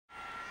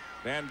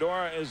Van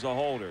Dora is the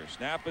holder.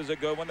 Snap is a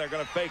good one. They're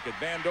going to fake it.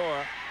 Van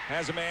Dora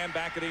has a man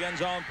back of the end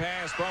zone.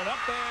 Pass thrown up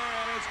there,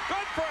 and it's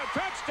good for a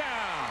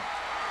touchdown.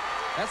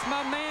 That's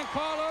my man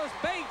Carlos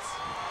Bates,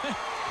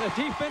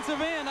 the defensive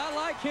end. I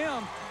like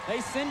him.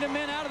 They send him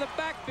in out of the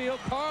backfield.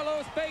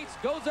 Carlos Bates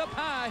goes up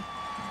high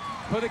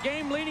for the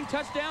game-leading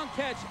touchdown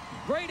catch.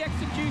 Great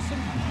execution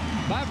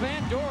by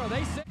Van Dora.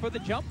 They sit for the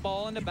jump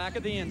ball in the back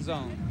of the end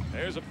zone.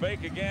 There's a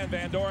fake again.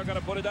 Van Dora going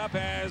to put it up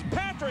as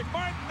Patrick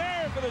Martin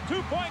there for the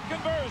two-point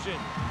conversion.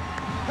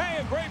 Hey,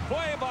 a great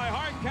play by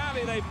Hart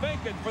County. They fake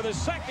it for the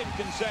second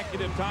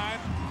consecutive time.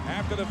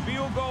 After the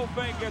field goal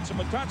fake gets them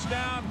a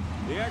touchdown,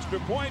 the extra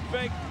point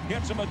fake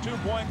gets them a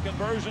two-point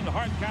conversion.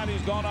 Hart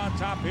County's gone on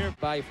top here.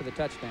 Value for the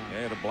touchdown.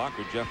 Yeah, the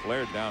blocker, Jeff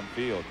Laird,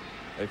 downfield.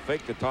 They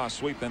fake the toss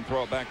sweep, then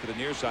throw it back to the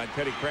near side.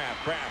 Teddy Kraft.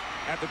 Kraft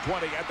at the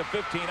 20, at the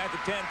 15, at the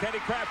 10. Teddy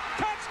Kraft.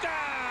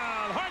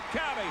 Touchdown! Hart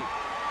County!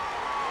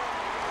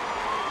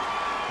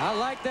 I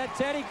like that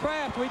Teddy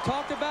Kraft. We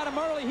talked about him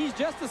early. He's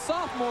just a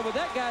sophomore, but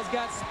that guy's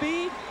got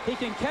speed. He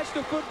can catch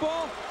the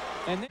football.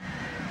 And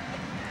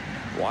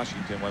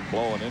Washington went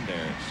blowing in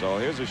there. So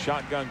here's a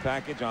shotgun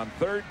package on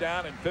 3rd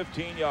down and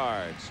 15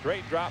 yards.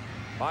 Straight drop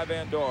by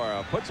Van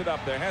Dora. Puts it up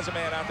there. Has a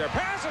man out there.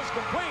 Pass is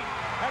complete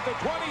at the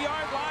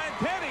 20-yard line.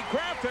 Teddy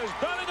Kraft has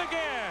done it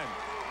again.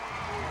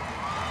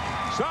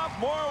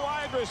 Sophomore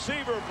wide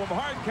receiver from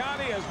Hart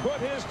County has put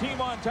his team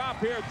on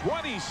top here,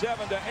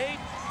 27-8.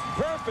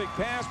 Perfect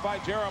pass by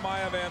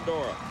Jeremiah Van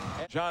Dora.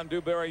 John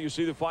Dewberry, you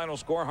see the final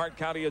score. Hart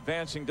County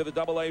advancing to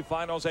the AA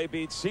finals. They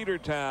beat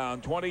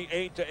Cedartown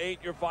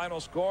 28-8, your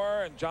final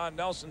score. And John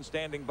Nelson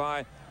standing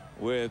by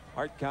with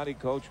Hart County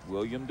coach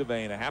William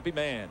Devane, a happy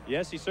man.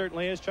 Yes, he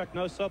certainly is, Chuck.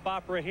 No soap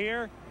opera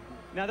here.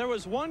 Now, there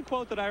was one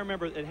quote that I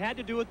remember. It had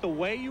to do with the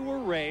way you were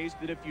raised,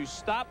 that if you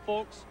stop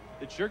folks,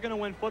 that you're going to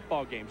win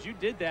football games. You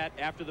did that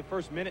after the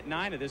first minute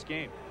 9 of this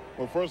game.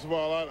 Well, first of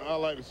all, I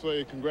like to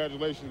say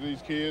congratulations to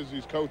these kids,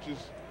 these coaches,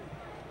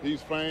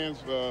 these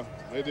fans.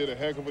 They did a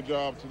heck of a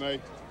job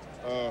tonight.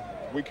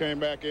 We came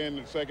back in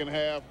the second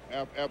half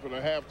after the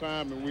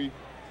halftime, and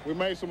we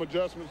made some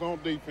adjustments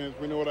on defense.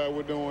 We know what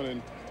we're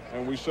doing,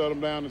 and we shut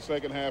them down in the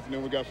second half, and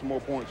then we got some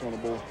more points on the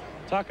board.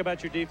 Talk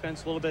about your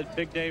defense a little bit.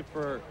 Big day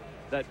for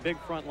that big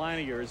front line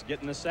of yours,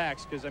 getting the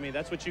sacks, because, I mean,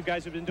 that's what you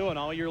guys have been doing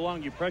all year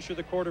long. You pressure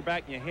the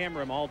quarterback, and you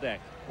hammer him all day.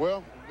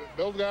 Well,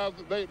 those guys,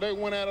 they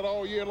went at it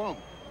all year long.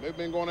 They've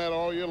been going at it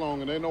all year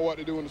long, and they know what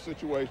to do in the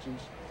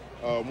situations.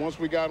 Once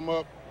we got them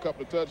up, a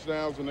couple of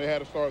touchdowns, and they had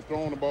to start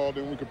throwing the ball,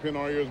 then we could pin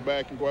our ears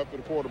back and go after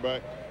the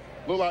quarterback.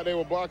 Looked like they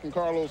were blocking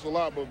Carlos a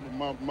lot, but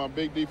my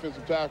big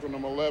defensive tackle,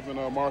 number 11,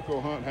 Marco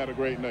Hunt, had a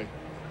great day.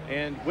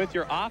 And with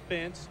your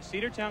offense,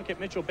 Cedartown kept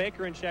Mitchell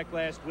Baker in check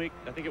last week.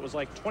 I think it was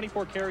like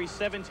 24 carries,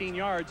 17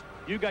 yards.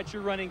 You got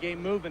your running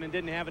game moving and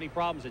didn't have any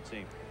problems, it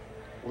seemed.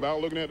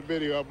 Without looking at the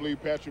video, I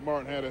believe Patrick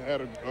Martin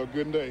had a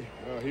good day.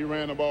 He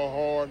ran the ball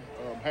hard.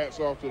 Hats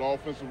off to the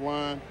offensive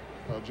line.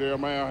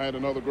 Jeremiah had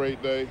another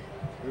great day.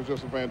 It was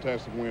just a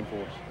fantastic win for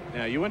us.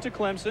 Now, you went to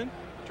Clemson,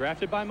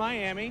 drafted by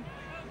Miami.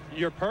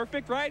 You're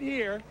perfect right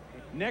here.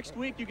 Next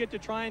week, you get to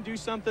try and do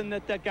something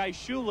that guy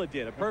Shula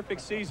did, a perfect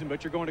season,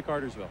 but you're going to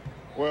Cartersville.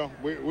 Well,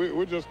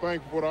 we're just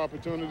thankful for the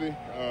opportunity.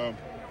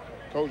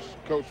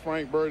 Coach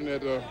Frank Burton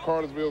at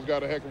Cartersville's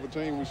got a heck of a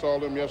team. We saw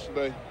them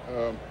yesterday.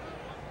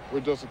 We're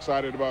just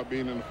excited about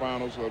being in the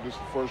finals. This is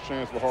the first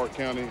chance for Hart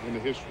County in the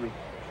history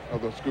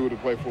of the school to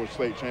play for a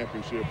state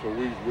championship, so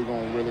we're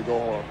going to really go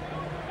hard.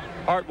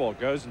 Hartwell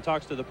goes and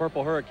talks to the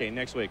Purple Hurricane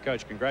next week.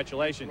 Coach,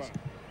 congratulations.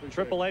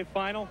 AAA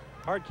final,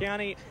 Hart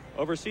County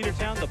over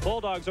Cedartown, the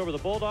Bulldogs over the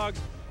Bulldogs.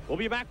 We'll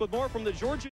be back with more from the Georgia